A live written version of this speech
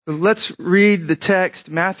Let's read the text,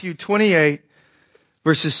 Matthew 28,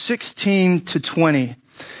 verses 16 to 20.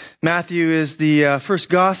 Matthew is the first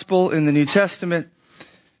gospel in the New Testament,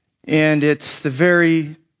 and it's the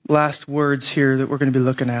very last words here that we're going to be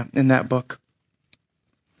looking at in that book.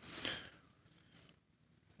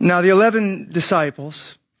 Now the 11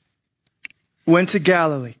 disciples went to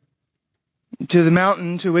Galilee, to the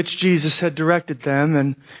mountain to which Jesus had directed them,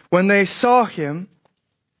 and when they saw him,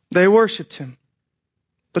 they worshipped him.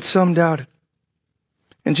 But some doubted.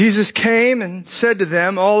 And Jesus came and said to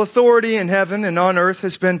them, "All authority in heaven and on earth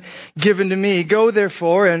has been given to me. Go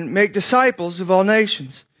therefore and make disciples of all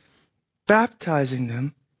nations, baptizing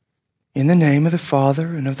them in the name of the Father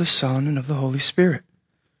and of the Son and of the Holy Spirit,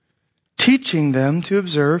 teaching them to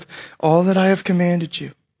observe all that I have commanded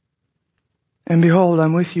you. And behold,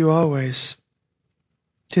 I'm with you always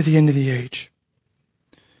to the end of the age."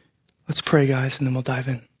 Let's pray, guys, and then we'll dive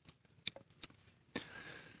in.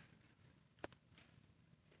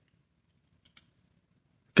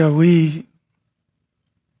 God, we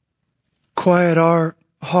quiet our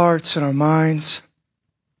hearts and our minds.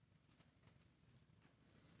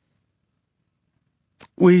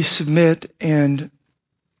 We submit and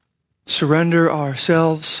surrender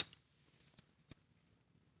ourselves.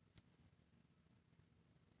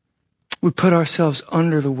 We put ourselves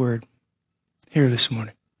under the Word here this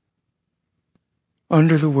morning.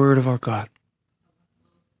 Under the Word of our God.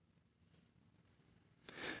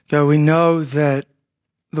 God, we know that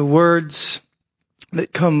the words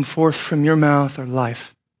that come forth from your mouth are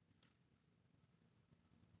life.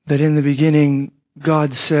 That in the beginning,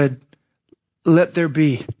 God said, "Let there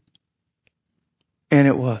be." And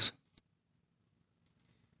it was.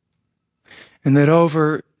 And that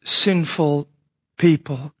over sinful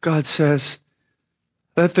people, God says,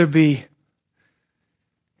 "Let there be."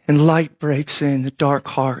 And light breaks in the dark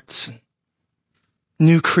hearts. And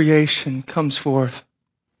new creation comes forth.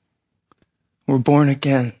 We're born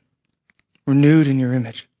again, renewed in your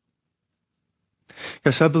image.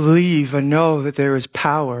 Yes, I believe, I know that there is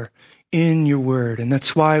power in your word. And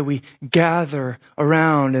that's why we gather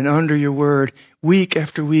around and under your word week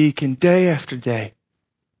after week and day after day.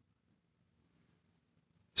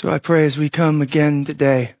 So I pray as we come again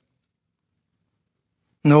today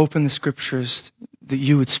and open the scriptures that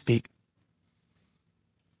you would speak.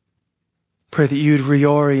 Pray that you would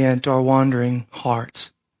reorient our wandering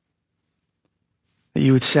hearts. That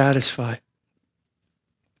you would satisfy.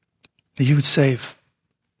 That you would save.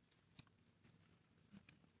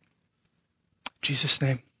 In Jesus'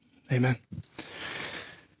 name, amen.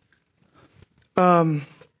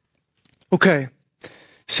 Okay,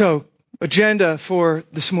 so agenda for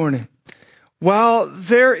this morning. While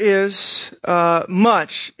there is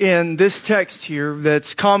much in this text here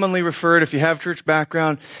that's commonly referred, if you have church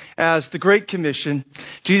background, as the Great Commission,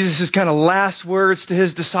 Jesus' kind of last words to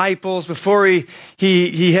his disciples before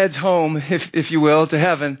he heads home, if you will, to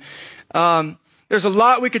heaven. There's a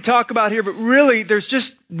lot we could talk about here, but really there's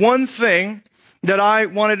just one thing that I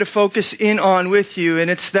wanted to focus in on with you, and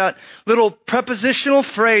it's that little prepositional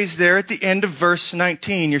phrase there at the end of verse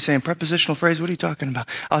 19. You're saying, prepositional phrase? What are you talking about?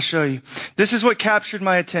 I'll show you. This is what captured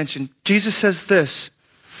my attention. Jesus says this,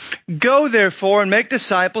 "Go therefore and make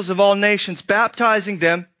disciples of all nations, baptizing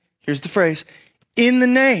them," here's the phrase, "in the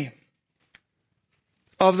name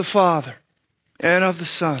of the Father and of the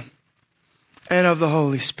Son and of the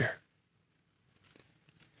Holy Spirit."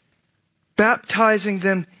 Baptizing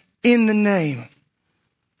them in the name of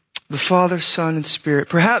the Father, Son, and Spirit.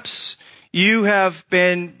 Perhaps you have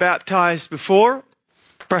been baptized before.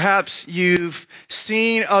 Perhaps you've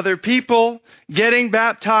seen other people getting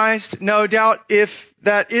baptized. No doubt if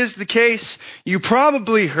that is the case, you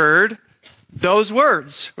probably heard those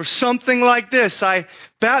words or something like this. "I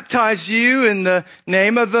baptize you in the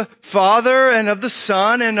name of the Father and of the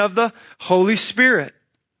Son and of the Holy Spirit."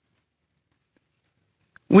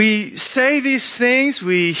 We say these things,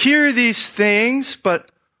 we hear these things, but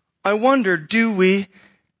I wonder, do we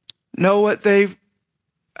know what they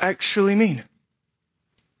actually mean?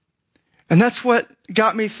 And that's what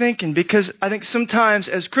got me thinking, because I think sometimes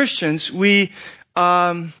as Christians, we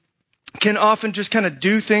can often just kind of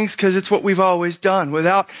do things because it's what we've always done,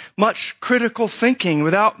 without much critical thinking,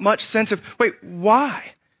 without much sense of, wait,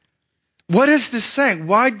 why? What is this saying?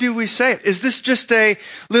 Why do we say it? Is this just a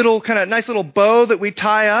little kind of nice little bow that we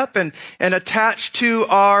tie up and attach to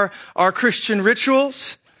our Christian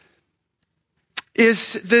rituals?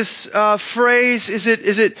 Is this phrase, is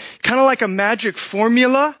it kind of like a magic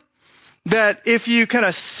formula that if you kind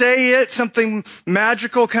of say it, something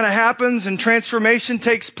magical kind of happens and transformation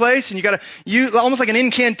takes place and you got to use almost like an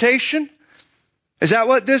incantation? Is that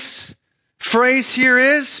what this phrase here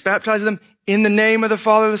is baptize them in the name of the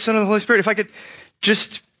Father, the Son, and the Holy Spirit. If I could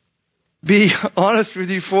just be honest with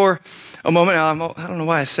you for a moment. I don't know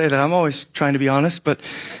why I say that. I'm always trying to be honest, but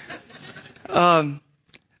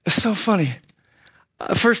it's so funny.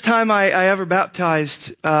 First time I ever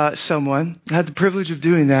baptized someone, I had the privilege of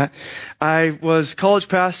doing that. I was college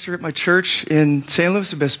pastor at my church in San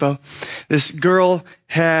Luis Obispo. This girl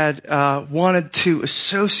had wanted to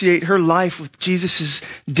associate her life with Jesus'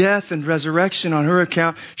 death and resurrection on her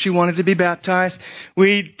account. She wanted to be baptized.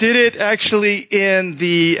 We did it actually in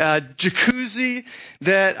the jacuzzi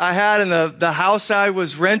that I had in the house I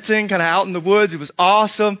was renting, kind of out in the woods. It was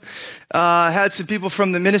awesome. Had some people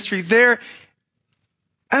from the ministry there.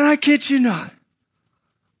 And I kid you not,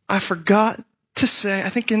 I forgot to say, I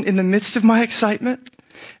think in the midst of my excitement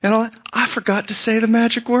and all that, I forgot to say the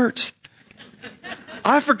magic words.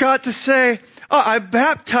 I forgot to say, I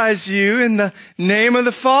baptize you in the name of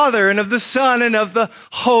the Father and of the Son and of the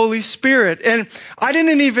Holy Spirit. And I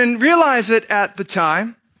didn't even realize it at the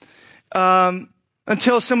time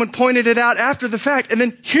until someone pointed it out after the fact. And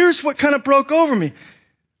then here's what kind of broke over me.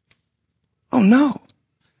 Oh no.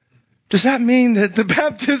 Does that mean that the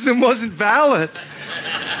baptism wasn't valid?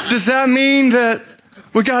 Does that mean that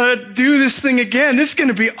we gotta do this thing again? This is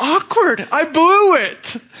gonna be awkward. I blew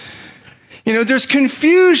it. There's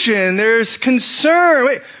confusion. There's concern.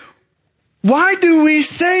 Wait, why do we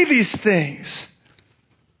say these things?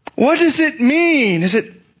 What does it mean? Is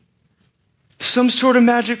it some sort of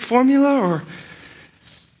magic formula or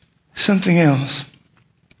something else?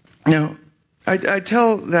 Now, I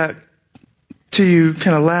tell that to you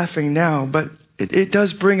kind of laughing now, but it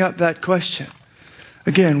does bring up that question.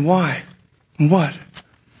 Again, why? And what?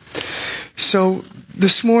 So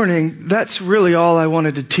this morning, that's really all I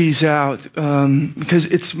wanted to tease out, because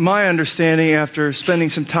it's my understanding after spending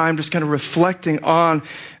some time just kind of reflecting on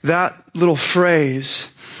that little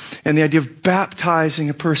phrase and the idea of baptizing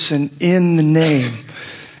a person in the name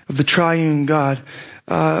of the triune God,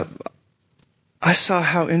 I saw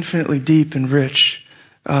how infinitely deep and rich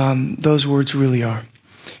those words really are,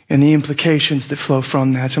 and the implications that flow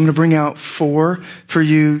from that. So I'm going to bring out 4 for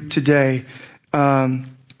you today.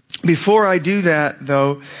 Before I do that,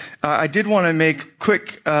 though, I did want to make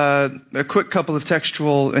a quick couple of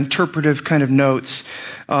textual interpretive kind of notes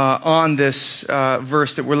on this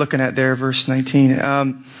verse that we're looking at there, verse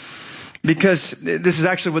 19. Because this is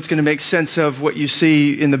actually what's going to make sense of what you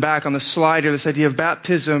see in the back on the slide here, this idea of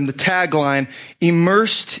baptism, the tagline,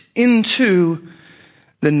 immersed into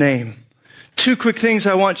the name. 2 quick things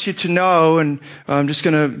I want you to know, and I'm just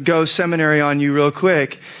going to go seminary on you real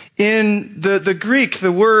quick. In the Greek,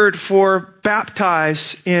 the word for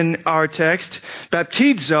baptize in our text,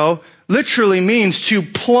 baptizo, literally means to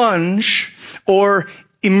plunge or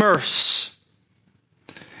immerse.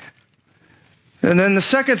 And then the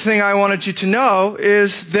second thing I wanted you to know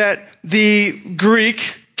is that the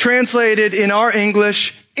Greek translated in our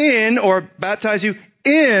English in, or baptize you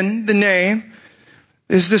in the name,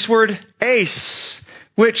 is this word eis,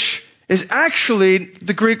 which is actually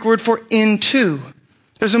the Greek word for into.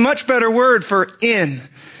 There's a much better word for in.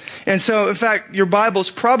 And so, in fact, your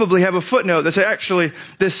Bibles probably have a footnote that says, actually,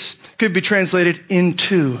 this could be translated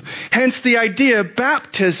into. Hence, the idea of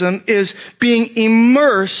baptism is being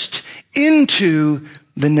immersed into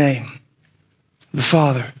the name. The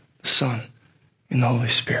Father, the Son, and the Holy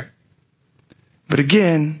Spirit. But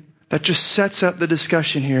again, that just sets up the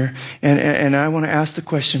discussion here. And I want to ask the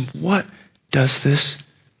question, what does this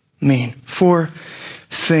mean? 4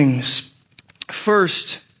 things.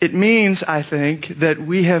 First, it means, I think, that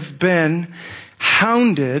we have been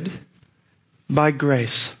hounded by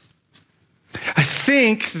grace. I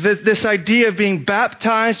think that this idea of being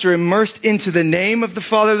baptized or immersed into the name of the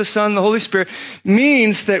Father, the Son, and the Holy Spirit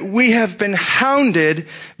means that we have been hounded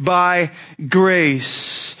by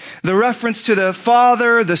grace. The reference to the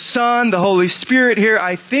Father, the Son, the Holy Spirit here,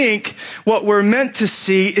 I think what we're meant to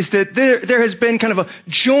see is that there has been kind of a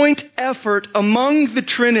joint effort among the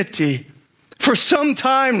Trinity for some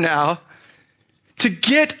time now to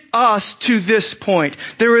get us to this point.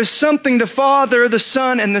 There is something the Father, the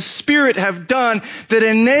Son, and the Spirit have done that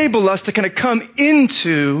enable us to kind of come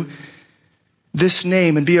into this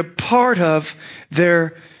name and be a part of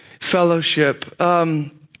their fellowship.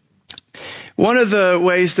 One of the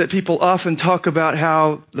ways that people often talk about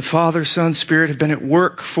how the Father, Son, Spirit have been at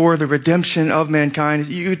work for the redemption of mankind,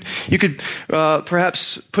 you could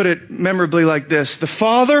perhaps put it memorably like this. The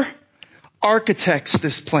Father architects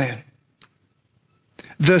this plan.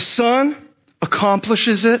 The Son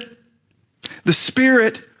accomplishes it. The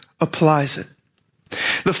Spirit applies it.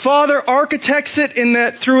 The Father architects it in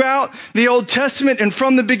that throughout the Old Testament and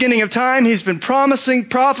from the beginning of time, He's been promising,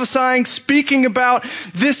 prophesying, speaking about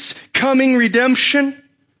this coming redemption.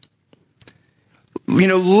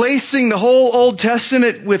 Lacing the whole Old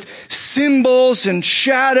Testament with symbols and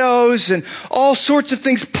shadows and all sorts of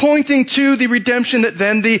things pointing to the redemption that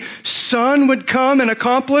then the Son would come and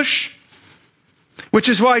accomplish. Which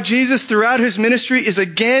is why Jesus throughout His ministry is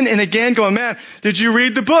again and again going, man, did you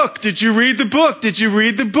read the book? Did you read the book? Did you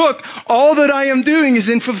read the book? All that I am doing is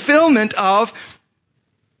in fulfillment of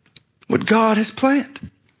what God has planned.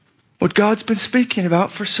 What God's been speaking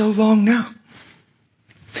about for so long now.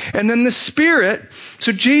 And then the Spirit,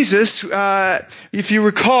 so Jesus, if you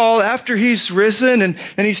recall, after He's risen and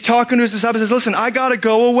He's talking to His disciples, He says, listen, I got to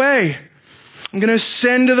go away. I'm going to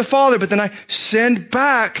ascend to the Father, but then I send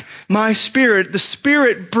back my Spirit. The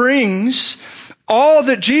Spirit brings all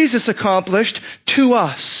that Jesus accomplished to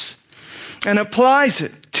us and applies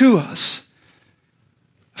it to us.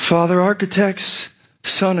 Father architects,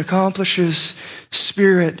 Son accomplishes,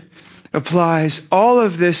 Spirit applies. All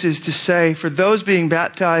of this is to say, for those being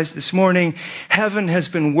baptized this morning, heaven has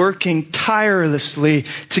been working tirelessly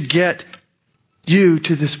to get you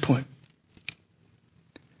to this point.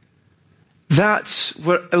 That's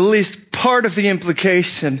what, at least part of the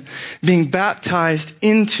implication, being baptized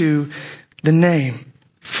into the name,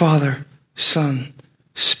 Father, Son,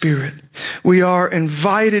 Spirit. We are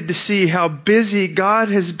invited to see how busy God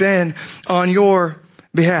has been on your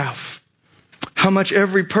behalf. How much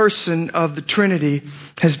every person of the Trinity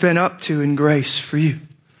has been up to in grace for you.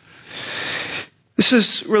 This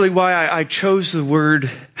is really why I chose the word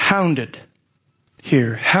hounded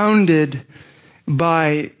here. Hounded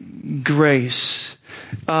by grace.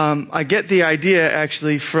 I get the idea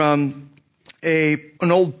actually from an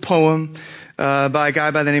old poem by a guy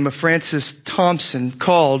by the name of Francis Thompson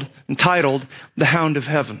entitled The Hound of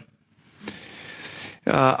Heaven.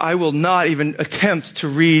 I will not even attempt to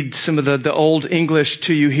read some of the old English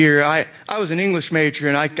to you here. I was an English major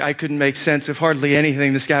and I couldn't make sense of hardly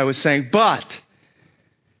anything this guy was saying. But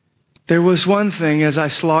there was one thing as I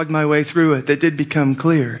slogged my way through it that did become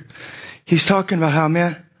clear. He's talking about how,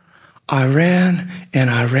 man, I ran and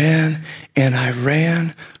I ran and I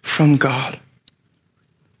ran from God.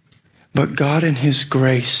 But God in His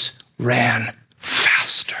grace ran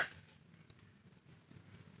faster.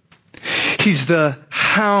 He's the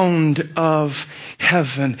hound of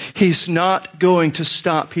heaven. He's not going to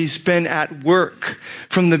stop. He's been at work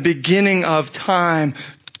from the beginning of time,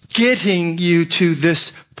 getting you to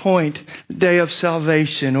this point, day of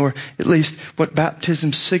salvation, or at least what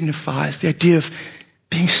baptism signifies, the idea of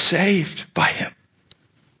being saved by Him.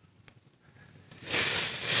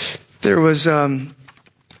 There was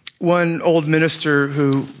one old minister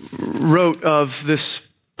who wrote of this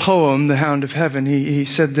poem, The Hound of Heaven. He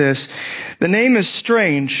said this, "The name is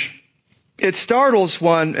strange. It startles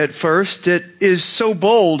one at first. It is so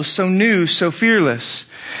bold, so new, so fearless.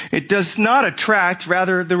 It does not attract,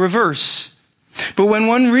 rather the reverse. But when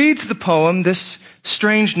one reads the poem, this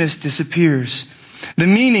strangeness disappears. The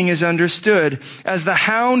meaning is understood. As the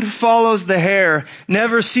hound follows the hare,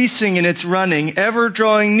 never ceasing in its running, ever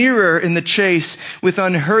drawing nearer in the chase, with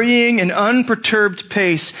unhurrying and unperturbed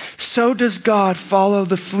pace, so does God follow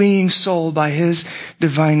the fleeing soul by His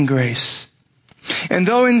divine grace. And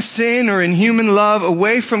though in sin or in human love,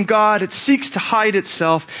 away from God, it seeks to hide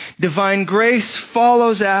itself, divine grace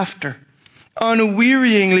follows after,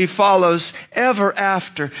 unwearyingly follows ever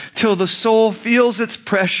after, till the soul feels its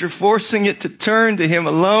pressure, forcing it to turn to Him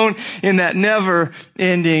alone in that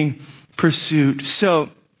never-ending pursuit. So,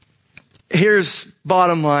 here's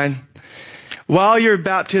bottom line. While your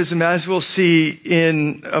baptism, as we'll see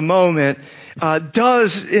in a moment,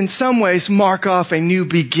 does in some ways mark off a new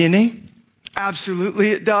beginning,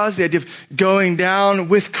 absolutely it does. The idea of going down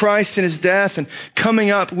with Christ in His death and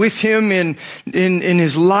coming up with Him in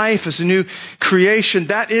His life as a new creation.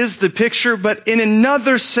 That is the picture. But in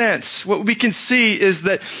another sense, what we can see is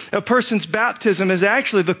that a person's baptism is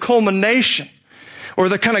actually the culmination or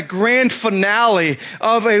the kind of grand finale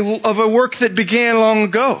of a work that began long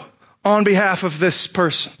ago on behalf of this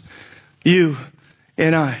person, you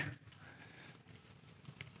and I.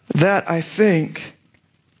 That, I think,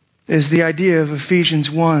 is the idea of Ephesians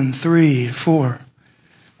 1, 3, 4,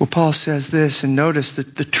 where Paul says this, and notice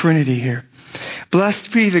the Trinity here.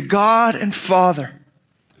 Blessed be the God and Father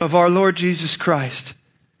of our Lord Jesus Christ,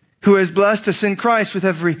 who has blessed us in Christ with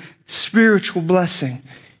every spiritual blessing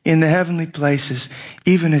in the heavenly places,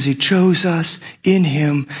 even as He chose us in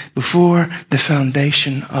Him before the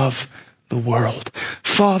foundation of the world.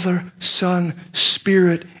 Father, Son,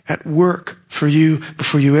 Spirit at work for you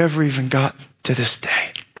before you ever even got to this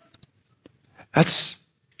day. That's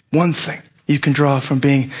one thing you can draw from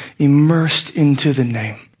being immersed into the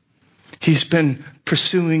name. He's been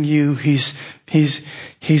pursuing you. He's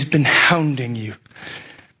been hounding you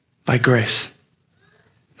by grace.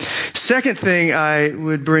 Second thing I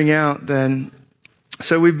would bring out then,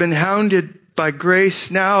 so we've been hounded by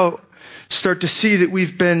grace. Now start to see that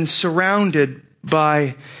we've been surrounded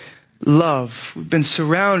by love. We've been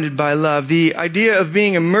surrounded by love. The idea of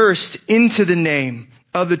being immersed into the name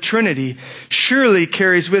of the Trinity surely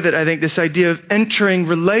carries with it, I think, this idea of entering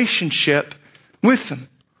relationship with them.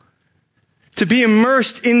 To be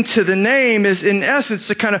immersed into the name is, in essence,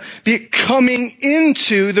 to kind of be coming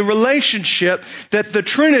into the relationship that the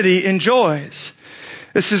Trinity enjoys.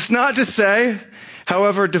 This is not to say,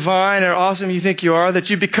 however divine or awesome you think you are, that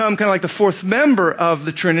you become kind of like the fourth member of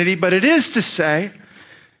the Trinity, but it is to say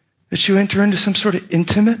that you enter into some sort of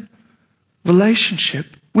intimate relationship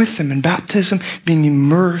with them. In baptism, being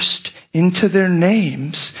immersed into their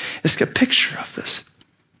names is a picture of this.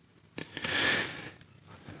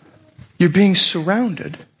 You're being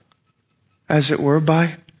surrounded, as it were,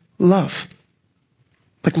 by love.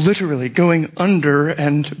 Like literally going under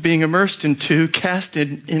and being immersed into,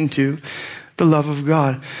 casted into the love of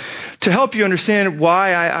God. To help you understand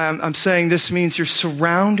why I'm saying this means you're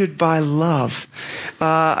surrounded by love,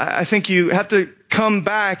 I think you have to come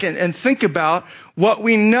back and think about what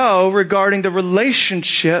we know regarding the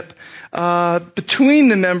relationship between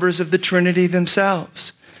the members of the Trinity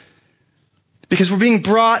themselves. Because we're being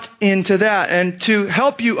brought into that. And to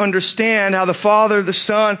help you understand how the Father, the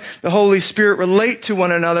Son, the Holy Spirit relate to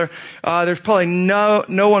one another, there's probably no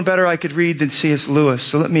one better I could read than C.S. Lewis.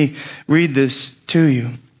 So let me read this to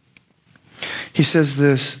you. He says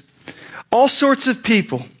this: all sorts of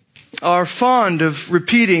people are fond of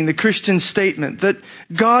repeating the Christian statement that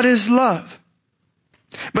God is love.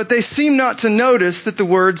 But they seem not to notice that the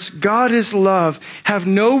words God is love have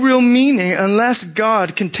no real meaning unless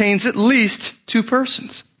God contains at least two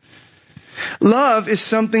persons. Love is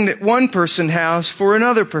something that one person has for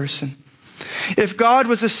another person. If God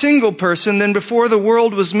was a single person, then before the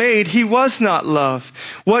world was made, He was not love.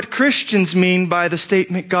 What Christians mean by the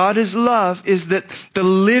statement God is love is that the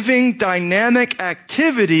living, dynamic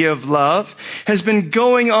activity of love has been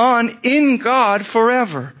going on in God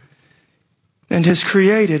forever and has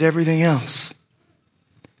created everything else.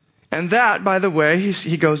 And that, by the way,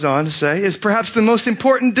 he goes on to say, is perhaps the most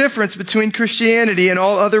important difference between Christianity and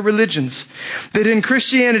all other religions. That in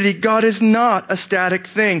Christianity, God is not a static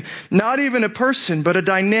thing, not even a person, but a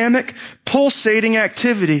dynamic, pulsating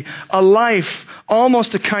activity, a life,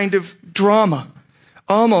 almost a kind of drama.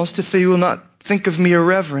 Almost, if you will not think of me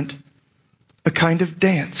irreverent, a kind of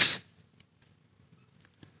dance.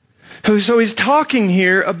 So he's talking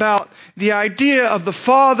here about the idea of the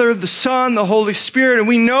Father, the Son, the Holy Spirit. And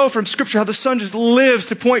we know from Scripture how the Son just lives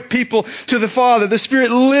to point people to the Father. The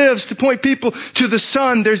Spirit lives to point people to the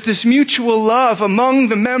Son. There's this mutual love among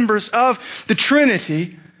the members of the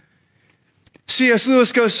Trinity. C.S.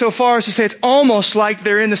 Lewis goes so far as to say it's almost like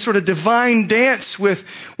they're in this sort of divine dance with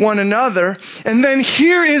one another. And then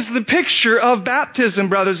here is the picture of baptism,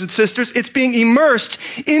 brothers and sisters. It's being immersed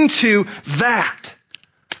into that.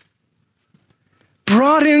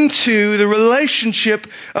 Brought into the relationship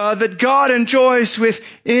that God enjoys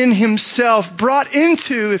within Himself. Brought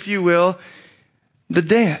into, if you will, the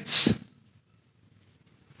dance.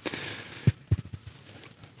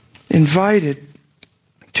 Invited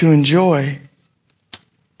to enjoy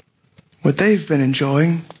what they've been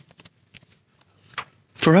enjoying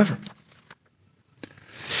forever.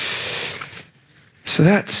 So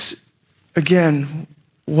that's, again,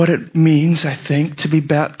 what it means, I think, to be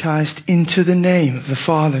baptized into the name of the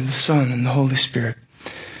Father, the Son, and the Holy Spirit.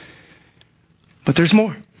 But there's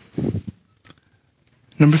more.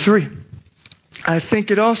 Number 3. I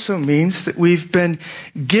think it also means that we've been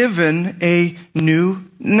given a new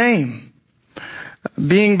name.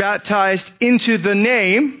 Being baptized into the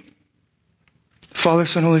name, Father,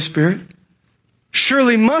 Son, Holy Spirit,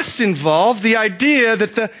 surely must involve the idea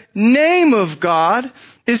that the name of God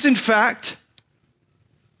is in fact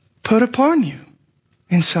put upon you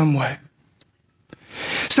in some way.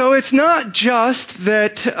 So it's not just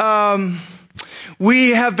that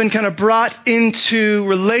we have been kind of brought into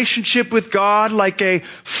relationship with God like a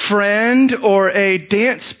friend or a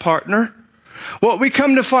dance partner. What we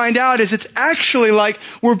come to find out is it's actually like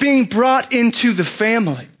we're being brought into the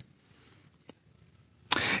family.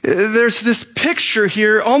 There's this picture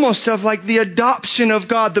here almost of like the adoption of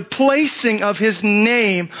God, the placing of His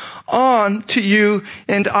name on to you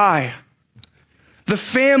and I. The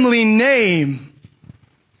family name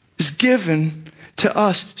is given to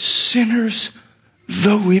us, sinners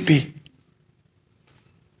though we be.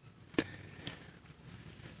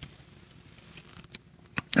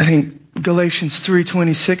 I think Galatians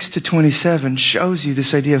 3:26 to 27 shows you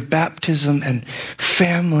this idea of baptism and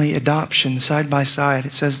family adoption side by side.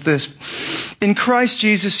 It says this: in Christ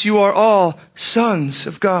Jesus you are all sons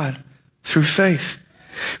of God through faith.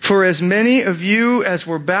 For as many of you as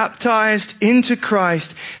were baptized into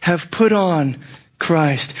Christ have put on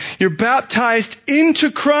Christ. You're baptized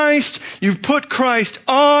into Christ. You've put Christ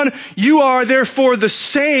on. You are therefore the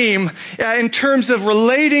same in terms of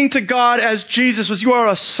relating to God as Jesus was. You are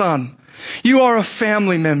a son. You are a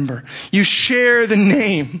family member. You share the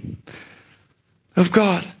name of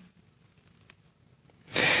God.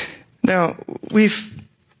 Now, we've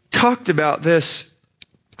talked about this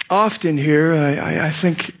often here, I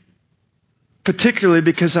think, particularly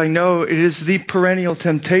because I know it is the perennial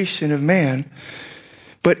temptation of man.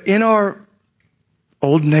 But in our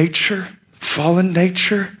old nature, fallen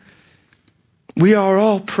nature, we are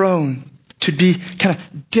all prone to be kind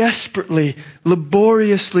of desperately,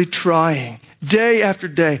 laboriously trying, day after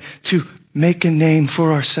day, to make a name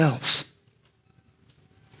for ourselves.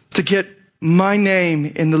 To get my name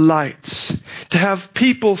in the lights. To have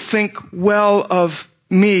people think well of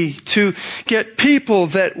me, to get people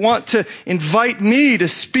that want to invite me to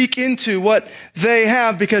speak into what they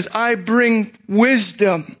have because I bring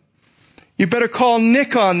wisdom. You better call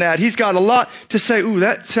Nick on that. He's got a lot to say. Ooh,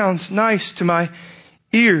 that sounds nice to my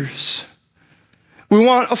ears. We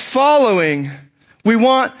want a following. We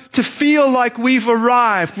want to feel like we've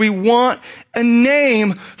arrived. We want a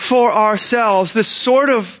name for ourselves. This sort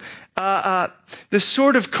of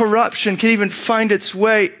corruption can even find its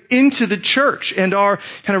way into the church and our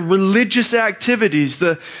kind of religious activities.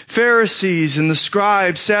 The Pharisees and the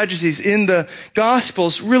scribes, Sadducees in the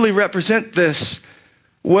Gospels really represent this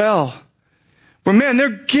well. Where, man, they're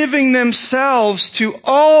giving themselves to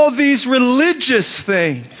all these religious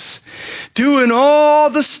things, doing all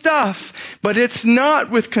the stuff, but it's not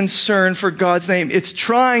with concern for God's name. It's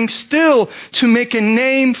trying still to make a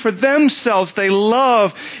name for themselves. They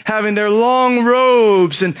love having their long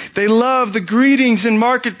robes, and they love the greetings in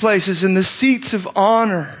marketplaces and the seats of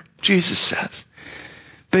honor, Jesus says.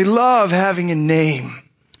 They love having a name.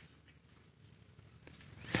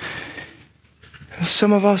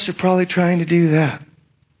 Some of us are probably trying to do that.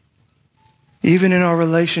 Even in our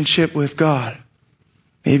relationship with God.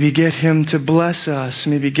 Maybe get Him to bless us.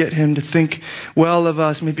 Maybe get Him to think well of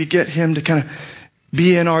us. Maybe get Him to kind of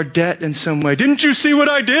be in our debt in some way. Didn't you see what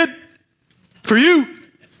I did for you?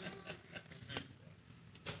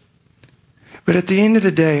 But at the end of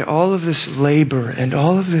the day, all of this labor and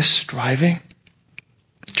all of this striving,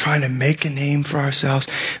 trying to make a name for ourselves,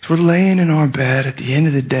 we're laying in our bed at the end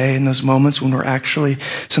of the day in those moments when we're actually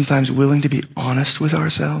sometimes willing to be honest with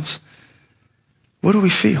ourselves. What do we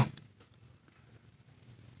feel?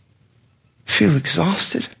 Feel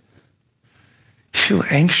exhausted? Feel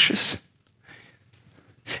anxious?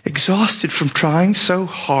 Exhausted from trying so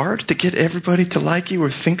hard to get everybody to like you or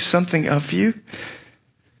think something of you?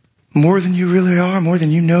 More than you really are, more than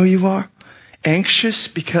you know you are? Anxious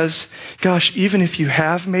because, gosh, even if you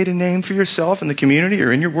have made a name for yourself in the community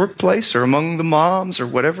or in your workplace or among the moms or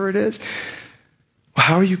whatever it is,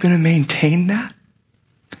 how are you going to maintain that?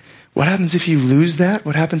 What happens if you lose that?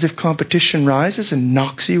 What happens if competition rises and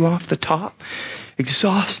knocks you off the top?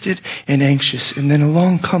 Exhausted and anxious. And then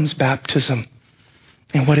along comes baptism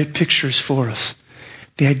and what it pictures for us.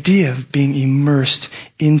 The idea of being immersed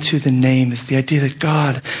into the name is the idea that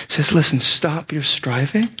God says, listen, stop your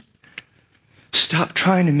striving. Stop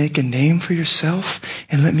trying to make a name for yourself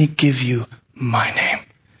and let me give you my name.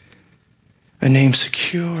 A name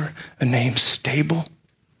secure, a name stable,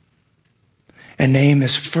 a name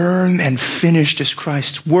as firm and finished as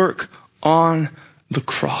Christ's work on the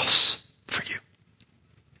cross for you.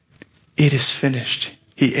 It is finished.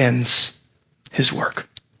 He ends His work.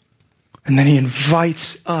 And then He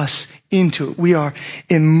invites us into it. We are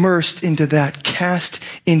immersed into that, cast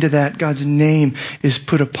into that. God's name is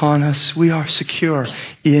put upon us. We are secure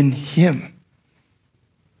in Him.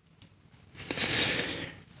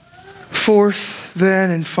 Fourth,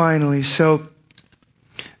 then, and finally, so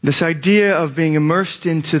this idea of being immersed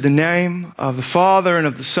into the name of the Father and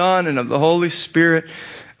of the Son and of the Holy Spirit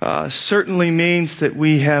certainly means that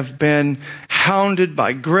we have been hounded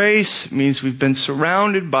by grace. It means we've been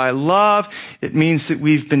surrounded by love. It means that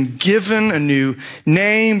we've been given a new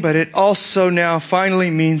name, but it also now finally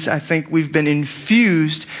means, I think, we've been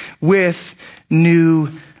infused with new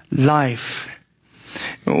life.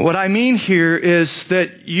 What I mean here is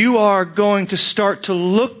that you are going to start to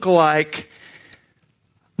look like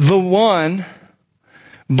the one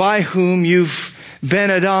by whom you've been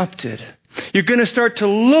adopted. You're going to start to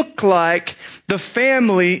look like the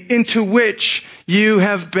family into which you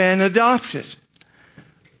have been adopted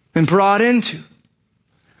and brought into.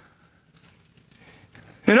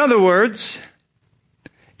 In other words,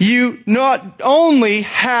 you not only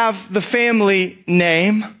have the family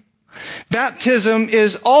name, baptism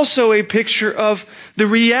is also a picture of the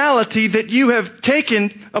reality that you have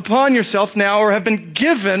taken upon yourself now, or have been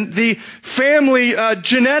given the family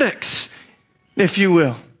genetics, if you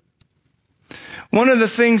will. One of the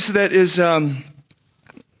things that is, so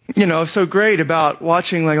great about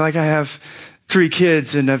watching, like I have 3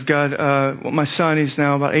 kids, and I've got my son, he's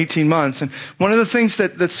now about 18 months. And one of the things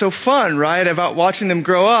that's so fun, right, about watching them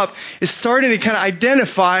grow up is starting to kind of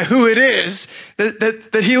identify who it is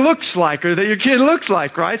that he looks like, or that your kid looks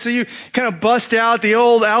like, right? So you kind of bust out the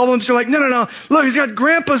old albums. You're like, no, look, he's got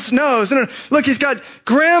grandpa's nose. No, look, he's got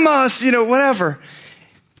grandma's, whatever.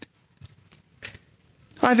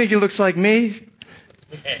 I think he looks like me.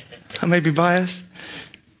 I may be biased.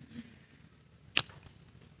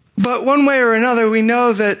 But one way or another, we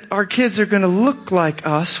know that our kids are going to look like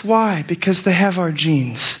us. Why? Because they have our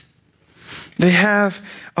genes. They have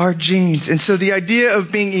our genes. And so the idea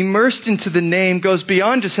of being immersed into the name goes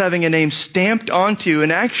beyond just having a name stamped onto you,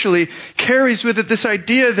 and actually carries with it this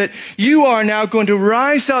idea that you are now going to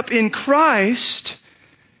rise up in Christ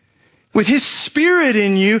with His Spirit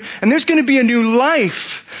in you, and there's going to be a new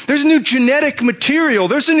life. There's a new genetic material.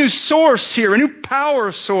 There's a new source here, a new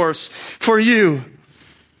power source for you.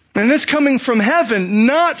 And it's coming from heaven,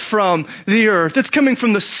 not from the earth. It's coming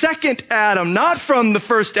from the second Adam, not from the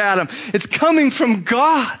first Adam. It's coming from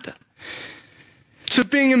God. So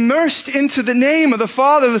being immersed into the name of the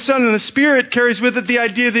Father, the Son, and the Spirit carries with it the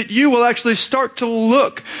idea that you will actually start to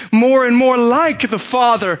look more and more like the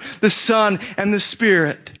Father, the Son, and the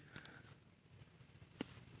Spirit.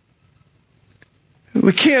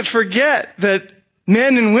 We can't forget that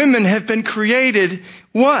men and women have been created,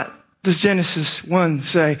 what does Genesis 1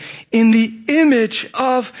 say? In the image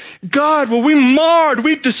of God. Well,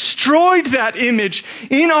 we destroyed that image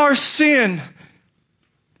in our sin.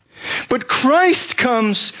 But Christ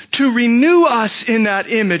comes to renew us in that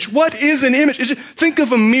image. What is an image? Think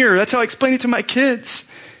of a mirror. That's how I explain it to my kids.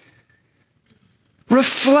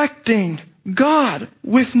 Reflecting God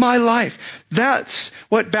with my life. That's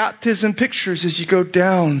what baptism pictures as you go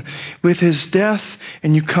down with His death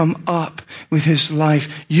and you come up with His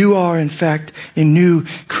life. You are, in fact, a new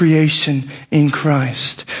creation in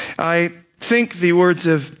Christ. I think the words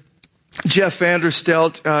of Jeff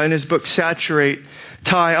Vanderstelt in his book Saturate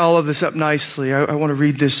tie all of this up nicely. I want to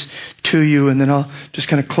read this to you, and then I'll just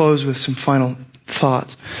kind of close with some final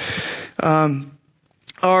thoughts.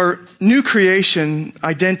 Our new creation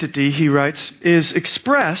identity, he writes, is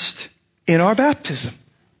expressed in our baptism.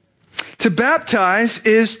 To baptize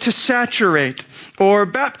is to saturate, or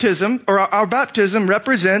our baptism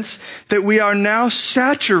represents that we are now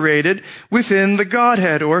saturated within the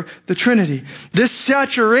Godhead, or the Trinity. This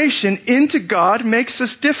saturation into God makes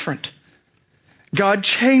us different. God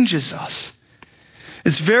changes us.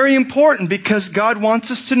 It's very important because God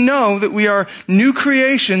wants us to know that we are new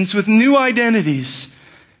creations with new identities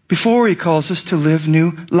before He calls us to live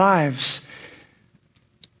new lives.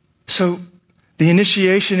 So, the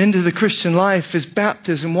initiation into the Christian life is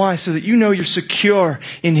baptism. Why? So that you know you're secure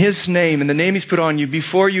in His name and the name He's put on you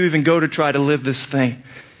before you even go to try to live this thing.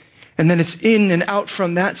 And then it's in and out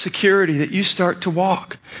from that security that you start to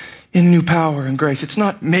walk in new power and grace. It's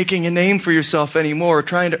not making a name for yourself anymore or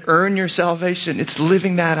trying to earn your salvation. It's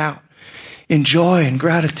living that out in joy and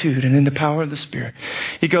gratitude and in the power of the Spirit.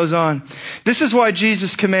 He goes on. This is why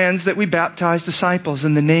Jesus commands that we baptize disciples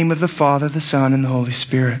in the name of the Father, the Son, and the Holy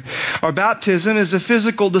Spirit. Our baptism is a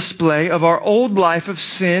physical display of our old life of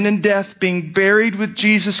sin and death being buried with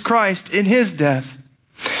Jesus Christ in His death.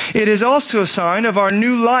 It is also a sign of our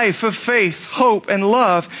new life of faith, hope, and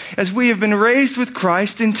love as we have been raised with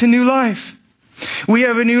Christ into new life. We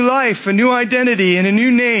have a new life, a new identity, and a new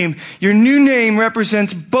name. Your new name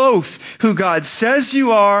represents both who God says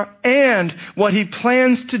you are and what He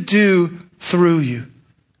plans to do through you.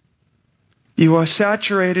 You are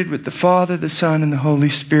saturated with the Father, the Son, and the Holy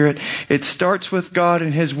Spirit. It starts with God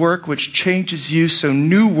and His work, which changes you so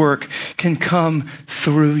new work can come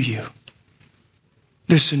through you.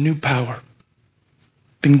 There's a new power.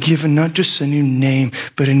 Been given not just a new name,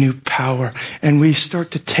 but a new power. And we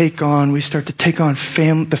start to take on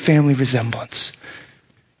the family resemblance.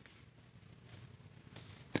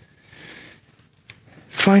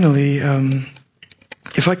 Finally,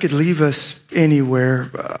 if I could leave us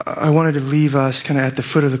anywhere, I wanted to leave us kind of at the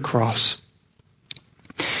foot of the cross.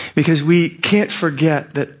 Because we can't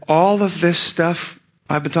forget that all of this stuff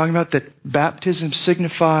I've been talking about, that baptism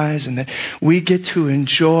signifies and that we get to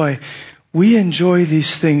enjoy, We enjoy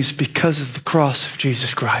these things because of the cross of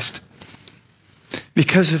Jesus Christ.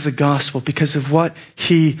 Because of the gospel, because of what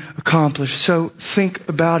He accomplished. So think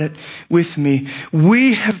about it with me.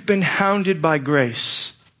 We have been hounded by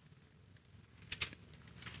grace.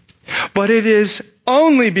 But it is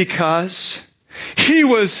only because He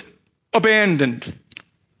was abandoned.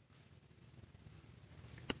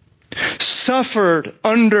 Suffered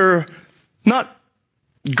under not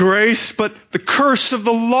grace, but the curse of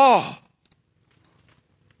the law.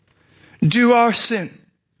 Due our sin.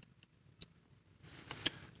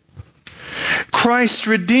 Christ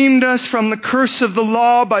redeemed us from the curse of the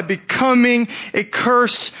law by becoming a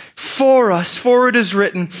curse for us. For it is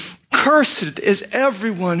written, cursed is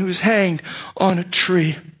everyone who is hanged on a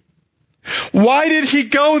tree. Why did He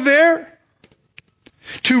go there?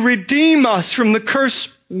 To redeem us from the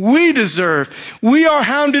curse we deserve. We are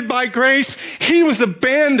hounded by grace. He was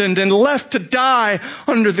abandoned and left to die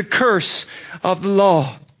under the curse of the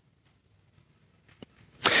law.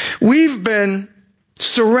 We've been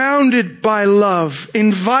surrounded by love,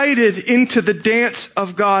 invited into the dance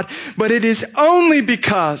of God, but it is only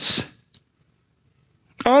because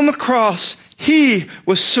on the cross He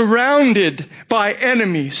was surrounded by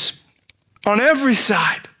enemies on every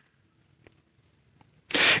side.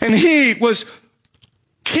 And He was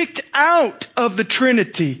kicked out of the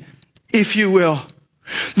Trinity, if you will.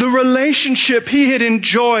 The relationship He had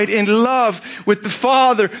enjoyed in love with the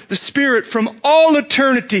Father, the Spirit from all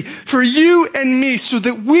eternity for you and me so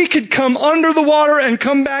that we could come under the water and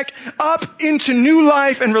come back up into new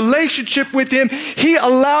life and relationship with Him. He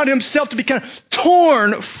allowed Himself to be kind of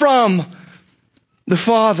torn from the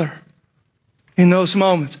Father in those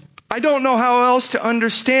moments. I don't know how else to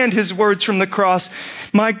understand His words from the cross.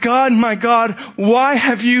 My God, why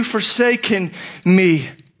have you forsaken me?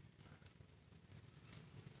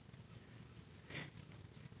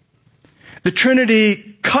 The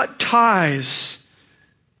Trinity cut ties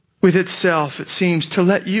with itself, it seems, to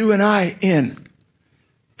let you and I in.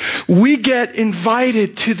 We get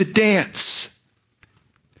invited to the dance,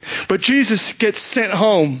 but Jesus gets sent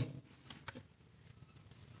home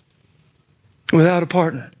without a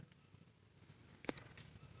partner.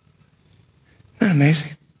 Isn't that amazing?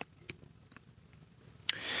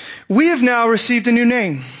 We have now received a new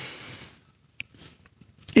name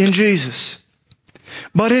in Jesus.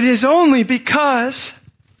 But it is only because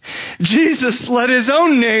Jesus let His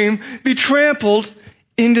own name be trampled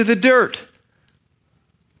into the dirt.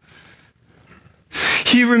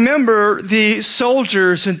 You remember the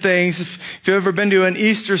soldiers and things. If you've ever been to an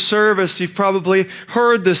Easter service, you've probably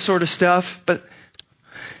heard this sort of stuff. But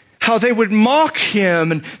how they would mock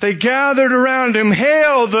Him and they gathered around Him,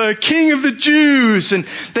 "Hail the King of the Jews!" And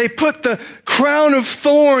they put the crown of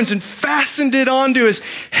thorns and fastened it onto His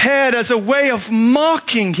head as a way of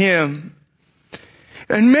mocking Him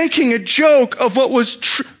and making a joke of what was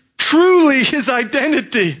truly His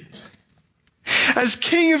identity as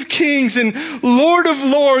King of Kings and Lord of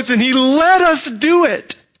Lords. And He let us do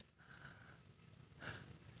it.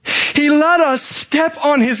 He let us step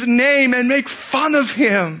on His name and make fun of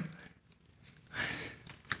Him.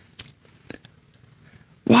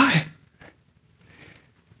 Why?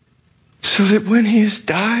 So that when He's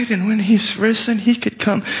died and when He's risen, He could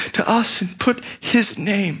come to us and put His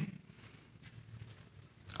name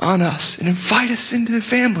on us and invite us into the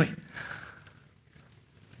family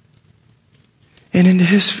and into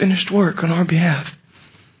His finished work on our behalf.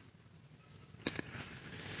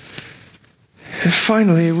 And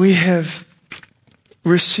finally, we have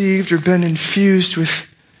received or been infused with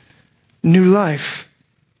new life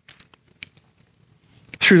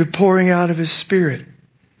through the pouring out of His Spirit.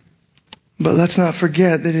 But let's not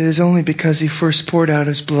forget that it is only because He first poured out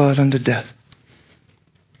His blood unto death.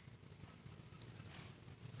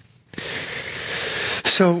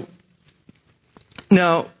 So,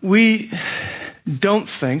 now, we don't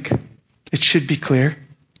think, it should be clear,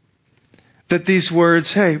 that these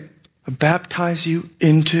words, hey, baptize you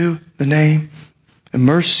into the name,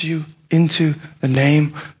 immerse you into the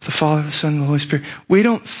name of the Father, the Son, and the Holy Spirit. We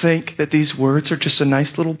don't think that these words are just a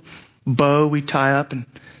nice little bow we tie up and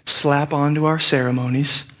slap onto our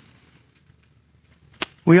ceremonies.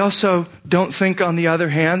 We also don't think, on the other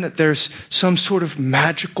hand, that there's some sort of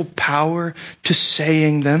magical power to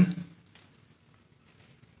saying them.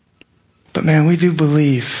 But man, we do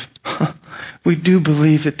believe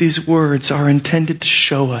that these words are intended to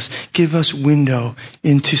show us, give us window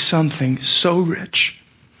into something so rich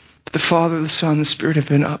that the Father, the Son, and the Spirit have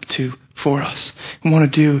been up to for us and want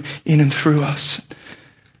to do in and through us.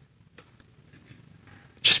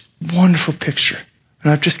 Just wonderful picture.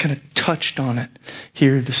 And I've just kind of touched on it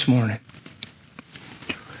here this morning.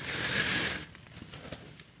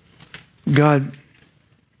 God,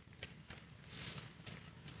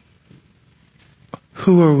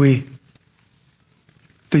 who are we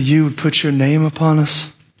that you would put your name upon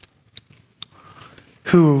us?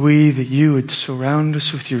 Who are we that you would surround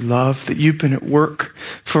us with your love, that you've been at work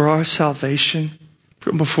for our salvation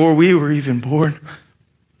from before we were even born?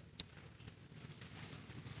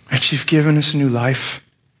 That you've given us a new life.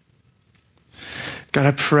 God,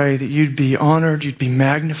 I pray that you'd be honored, you'd be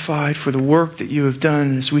magnified for the work that you have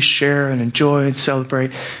done as we share and enjoy and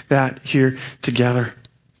celebrate that here together.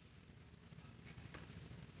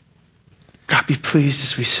 God, be pleased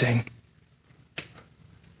as we sing.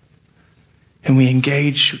 And we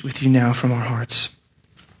engage with you now from our hearts.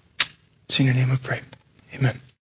 It's in your name I pray. Amen.